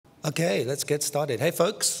Okay, let's get started. Hey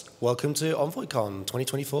folks, welcome to EnvoyCon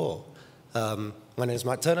 2024. My name is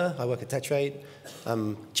Matt Turner, I work at TechTrade.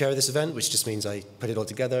 I'm chair of this event, which just means I put it all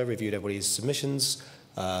together, reviewed everybody's submissions,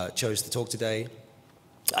 chose to talk today.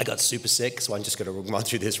 I got super sick, so I'm just going to run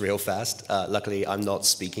through this real fast. Luckily, I'm not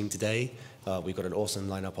speaking today. We've got an awesome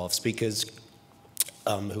lineup of speakers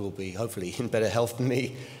who will be hopefully in better health than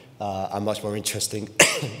me. I'm much more interesting,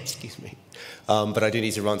 excuse me. But I do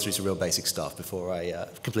need to run through some real basic stuff before I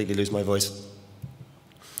completely lose my voice.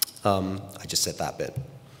 I just said that bit.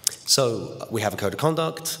 So we have a code of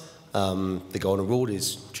conduct. The golden rule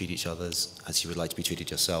is treat each other as you would like to be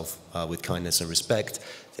treated yourself, with kindness and respect.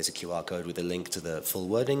 There's a QR code with a link to the full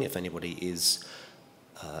wording if anybody is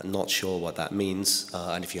not sure what that means.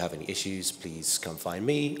 And if you have any issues, please come find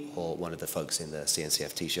me or one of the folks in the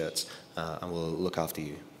CNCF t-shirts, and we'll look after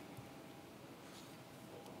you.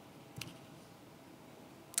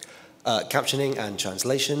 Captioning and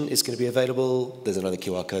translation is going to be available. There's another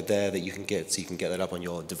QR code there that you can get, so you can get that up on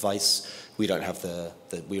your device. We don't have the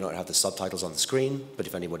subtitles on the screen, but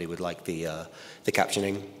if anybody would like the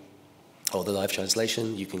captioning or the live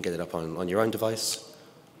translation, you can get it up on your own device.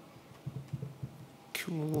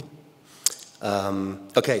 Cool.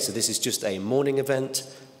 Okay, so this is just a morning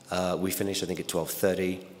event. We finish, I think, at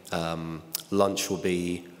 12:30. Lunch will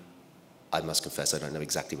be, I must confess, I don't know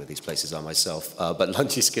exactly where these places are myself, but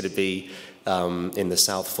lunch is going to be in the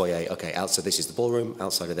south foyer. Okay, so this is the ballroom,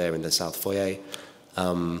 outside of there in the south foyer.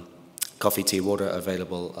 Coffee, tea, water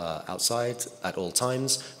available outside at all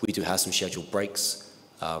times. We do have some scheduled breaks,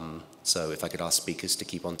 so if I could ask speakers to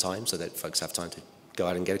keep on time so that folks have time to go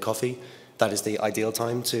out and get a coffee, that is the ideal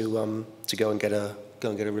time to go and get a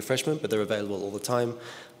refreshment, but they're available all the time.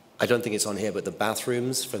 I don't think it's on here, but the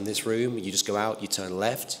bathrooms from this room, you just go out, you turn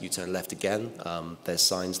left again. There's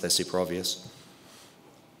signs, they're super obvious.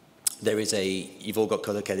 There is you've all got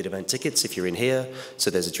co-located event tickets if you're in here,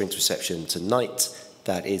 so there's a drinks reception tonight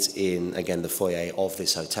that is in, again, the foyer of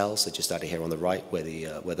this hotel, so just out of here on the right where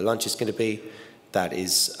the lunch is going to be. That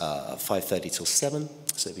is 5:30 till 7,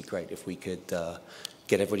 so it'd be great if we could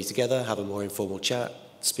get everybody together, have a more informal chat,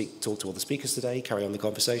 talk to all the speakers today, carry on the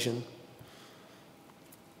conversation.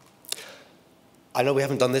 I know we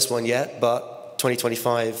haven't done this one yet, but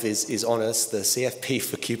 2025 is on us. The CFP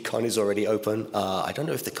for KubeCon is already open. I don't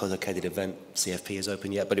know if the co-located event CFP is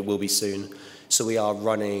open yet, but it will be soon. So we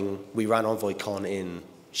ran EnvoyCon in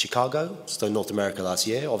Chicago, so North America last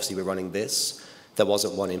year. Obviously, we're running this. There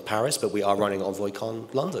wasn't one in Paris, but we are running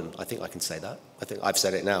EnvoyCon London. I think I can say that. I think I've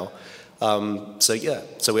said it now.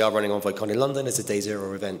 So we are running EnvoyCon in London as a day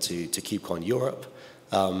zero event to KubeCon Europe.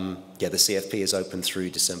 The CFP is open through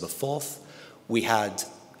December 4th. We had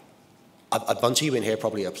a bunch of you in here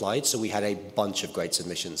probably applied, so we had a bunch of great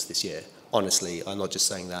submissions this year. Honestly, I'm not just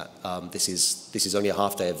saying that. This is only a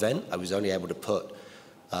half-day event. I was only able to put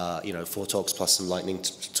 4 talks plus some lightning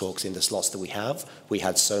talks in the slots that we have. We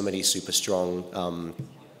had so many super strong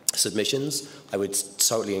submissions. I would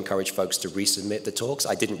totally encourage folks to resubmit the talks.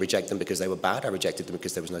 I didn't reject them because they were bad. I rejected them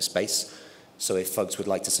because there was no space. So if folks would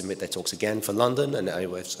like to submit their talks again for London, and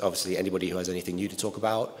obviously anybody who has anything new to talk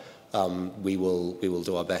about, we will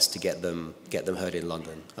do our best to get them heard in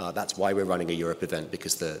London. That's why we're running a Europe event,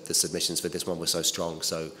 because the submissions for this one were so strong.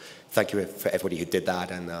 So thank you for everybody who did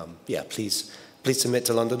that, and please submit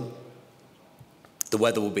to London. The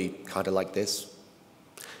weather will be kind of like this,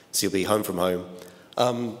 so you'll be home from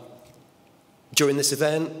home. During this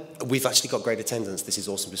event, we've actually got great attendance. This is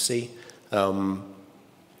awesome to see.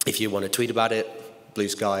 If you want to tweet about it, Blue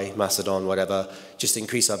Sky, Mastodon, whatever, just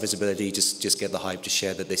increase our visibility, just get the hype, just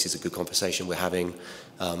share that this is a good conversation we're having,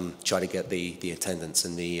 try to get the attendance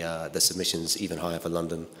and the submissions even higher for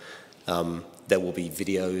London. There will be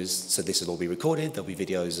videos, so this will all be recorded. There'll be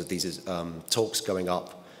videos of these talks going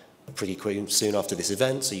up pretty quick, soon after this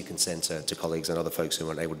event, so you can send to colleagues and other folks who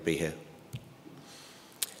aren't able to be here.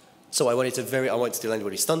 So I wanted to steal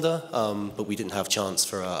anybody's thunder, but we didn't have chance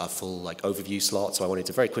for a full overview slot, so I wanted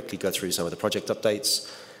to very quickly go through some of the project updates.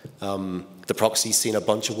 The proxy's seen a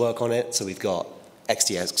bunch of work on it, so we've got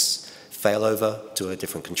XTX failover to a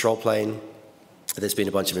different control plane. There's been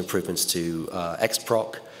a bunch of improvements to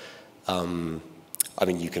XProc. I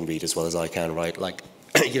mean, you can read as well as I can, right?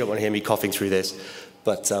 You don't want to hear me coughing through this,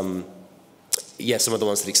 but some of the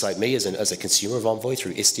ones that excite me as a consumer of Envoy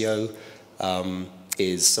through Istio,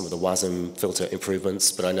 is some of the WASM filter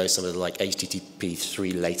improvements, but I know some of the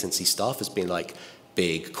HTTP3 latency stuff has been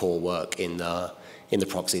big core work in the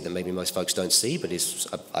proxy that maybe most folks don't see, but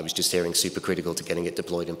I was just hearing super critical to getting it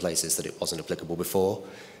deployed in places that it wasn't applicable before.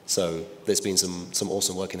 So there's been some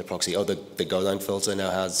awesome work in the proxy. Oh, the Golang filter now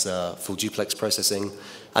has full duplex processing.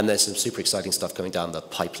 And there's some super exciting stuff going down the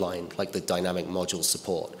pipeline, like the dynamic module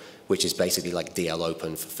support, which is basically like DL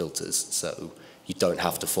open for filters. So you don't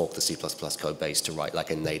have to fork the C++ code base to write like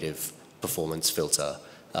a native performance filter.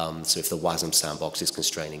 So if the WASM sandbox is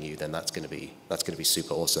constraining you, then that's going to be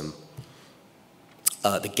super awesome.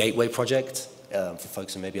 The Gateway project, for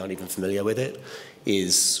folks who maybe aren't even familiar with it,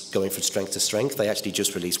 is going from strength to strength. They actually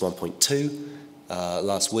just released 1.2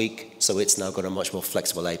 last week, so it's now got a much more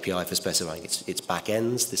flexible API for specifying its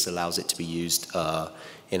backends. This allows it to be used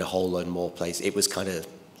in a whole load more places. It was kind of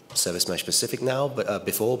service mesh specific now, but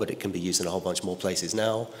before, but it can be used in a whole bunch more places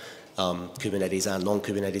now. Kubernetes and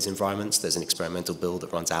non-Kubernetes environments. There's an experimental build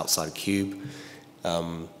that runs outside of Kube.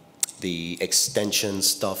 The extension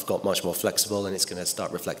stuff got much more flexible, and it's going to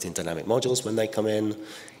start reflecting dynamic modules when they come in.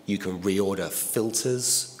 You can reorder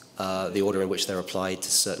filters, the order in which they're applied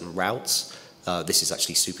to certain routes. This is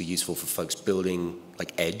actually super useful for folks building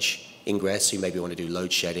like edge ingress who maybe want to do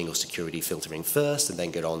load shedding or security filtering first and then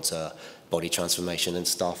get on to body transformation and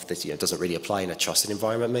stuff that doesn't really apply in a trusted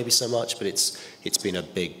environment maybe so much, but it's been a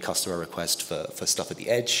big customer request for stuff at the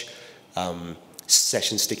edge.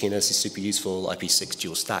 Session stickiness is super useful. IP6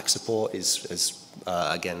 dual stack support is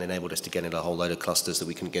again enabled us to get into a whole load of clusters that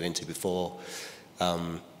we couldn't get into before.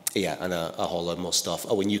 Yeah, and a whole load more stuff.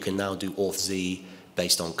 Oh, and you can now do auth-z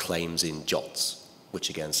based on claims in JOTs, which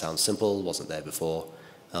again sounds simple, wasn't there before.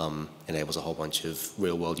 Enables a whole bunch of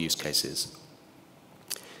real-world use cases.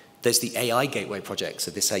 There's the AI Gateway project.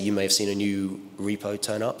 So this you may have seen a new repo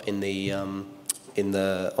turn up in the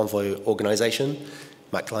Envoy organization.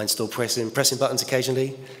 Mac client's still pressing buttons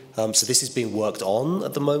occasionally. So this is being worked on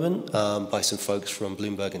at the moment by some folks from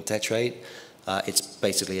Bloomberg and Tetrate. It's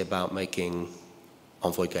basically about making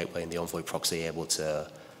Envoy Gateway and the Envoy proxy able to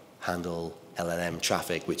handle LLM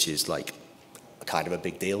traffic, which is like kind of a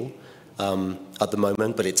big deal at the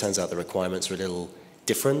moment, but it turns out the requirements are a little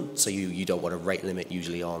different. So you don't want a rate limit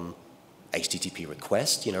usually on HTTP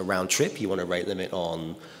request, round trip. You want a rate limit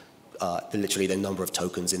on literally the number of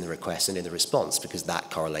tokens in the request and in the response, because that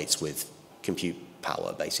correlates with compute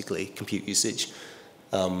power, basically, compute usage.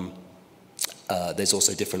 There's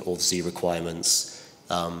also different auth-z requirements.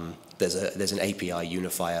 There's an API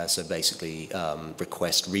unifier, so basically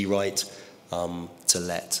request rewrite to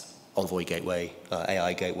let Envoy Gateway,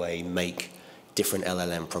 AI Gateway, make different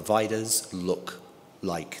LLM providers look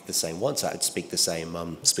like the same one, so I'd speak the same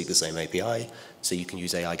API. So you can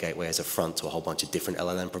use AI Gateway as a front to a whole bunch of different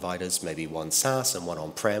LLM providers, maybe one SaaS and one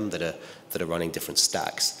on-prem that are running different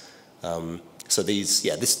stacks. So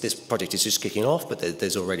this project is just kicking off, but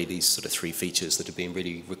there's already these sort of 3 features that are being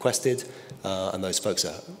really requested, and those folks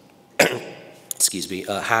are, excuse me,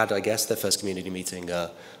 had, I guess, their first community meeting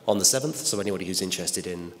on the 7th. So anybody who's interested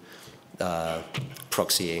in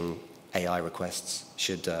proxying AI requests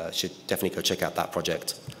should definitely go check out that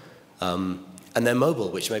project. And then mobile,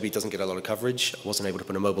 which maybe doesn't get a lot of coverage. I wasn't able to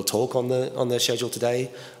put a mobile talk on the schedule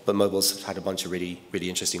today, but mobile's had a bunch of really, really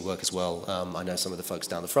interesting work as well. I know some of the folks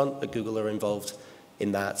down the front at Google are involved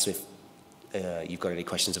in that, so if you've got any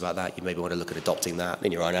questions about that, you maybe want to look at adopting that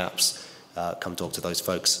in your own apps, come talk to those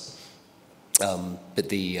folks. But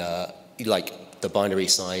the binary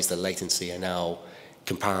size, the latency are now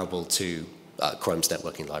comparable to Chrome's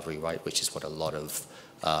networking library, right? Which is what a lot of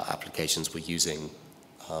applications were using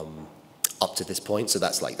up to this point. So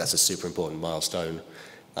that's a super important milestone.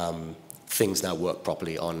 Things now work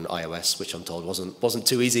properly on iOS, which I'm told wasn't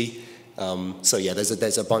too easy. So yeah,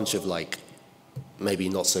 there's a bunch of maybe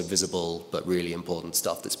not so visible but really important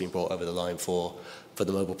stuff that's been brought over the line for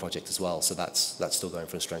the mobile project as well. So that's still going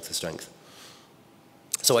from strength to strength.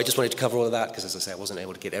 So I just wanted to cover all of that because, as I say, I wasn't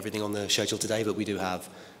able to get everything on the schedule today, but we do have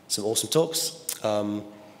some awesome talks.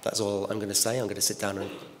 That's all I'm going to say. I'm going to sit down and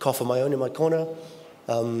cough on my own in my corner.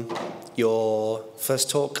 Your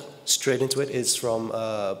first talk, straight into it, is from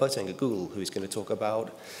Boateng at Google, who's going to talk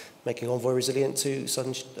about making Envoy resilient to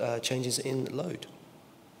sudden changes in load.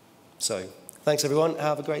 So thanks, everyone.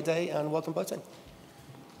 Have a great day, and welcome, Boateng.